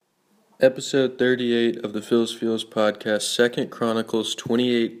Episode 38 of the Phil's Feels podcast, 2 Chronicles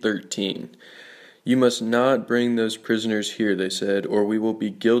 28:13. You must not bring those prisoners here, they said, or we will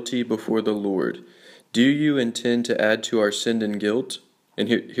be guilty before the Lord. Do you intend to add to our sin and guilt? And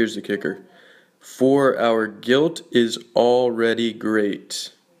here's the kicker. For our guilt is already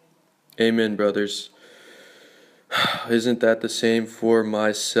great. Amen, brothers. Isn't that the same for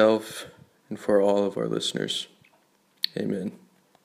myself and for all of our listeners? Amen.